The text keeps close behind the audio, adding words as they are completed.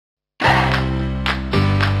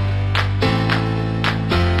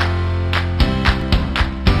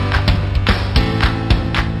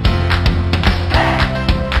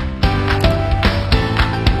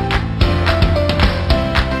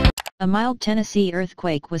A mild Tennessee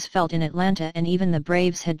earthquake was felt in Atlanta and even the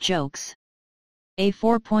Braves had jokes. A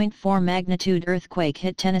 4.4 magnitude earthquake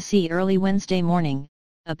hit Tennessee early Wednesday morning,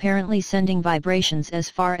 apparently sending vibrations as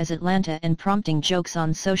far as Atlanta and prompting jokes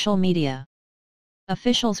on social media.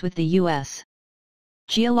 Officials with the U.S.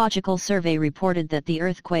 Geological Survey reported that the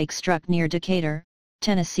earthquake struck near Decatur,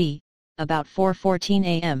 Tennessee, about 4:14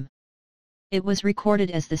 a.m. It was recorded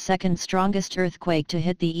as the second strongest earthquake to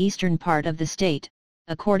hit the eastern part of the state,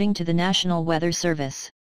 according to the National Weather Service.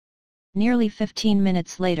 Nearly 15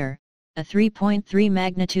 minutes later, a 3.3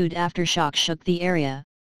 magnitude aftershock shook the area,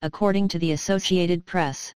 according to the Associated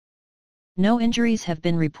Press. No injuries have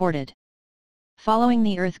been reported. Following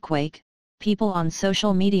the earthquake, people on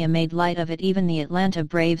social media made light of it. Even the Atlanta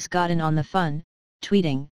Braves got in on the fun,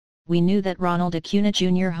 tweeting, "We knew that Ronald Acuna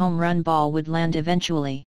Jr. home run ball would land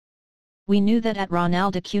eventually. We knew that at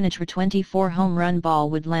Ronald Acuna 24 home run ball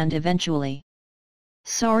would land eventually.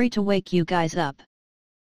 Sorry to wake you guys up.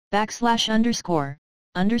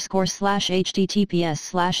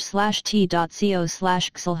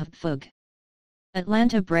 /_/https://t.co/xlhpfug."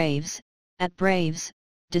 Atlanta Braves, at Braves,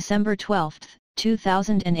 December 12,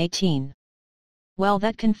 2018. Well,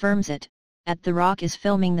 that confirms it. At The Rock is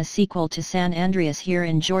filming the sequel to San Andreas here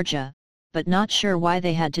in Georgia, but not sure why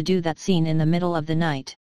they had to do that scene in the middle of the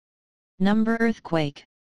night. Number earthquake.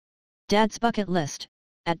 Dad's Bucket List,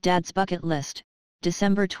 at Dad's Bucket List,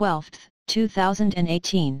 December 12,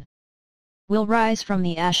 2018. Will rise from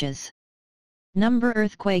the ashes. Number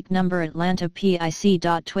earthquake. Number Atlanta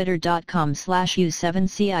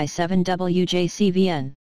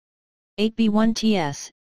pic.twitter.com/u7ci7wjcvn.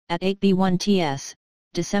 8b1ts, at 8b1ts,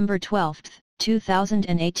 December 12,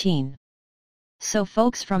 2018. So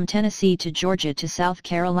folks from Tennessee to Georgia to South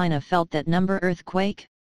Carolina felt that number earthquake?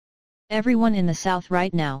 Everyone in the South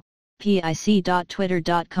right now,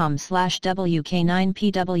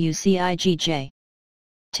 pic.twitter.com/wk9pwcigj.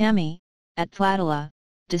 Tammy, at Platala,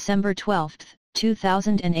 December 12,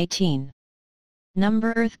 2018.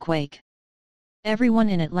 Number earthquake. Everyone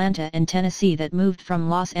in Atlanta and Tennessee that moved from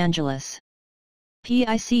Los Angeles.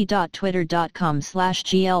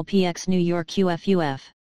 pic.twitter.com/glpxnewyorkufuf.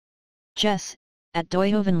 Jess, at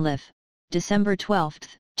Doyhovenliff, December 12,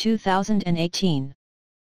 2018.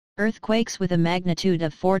 Earthquakes with a magnitude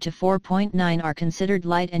of 4 to 4.9 are considered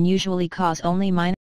light and usually cause only minor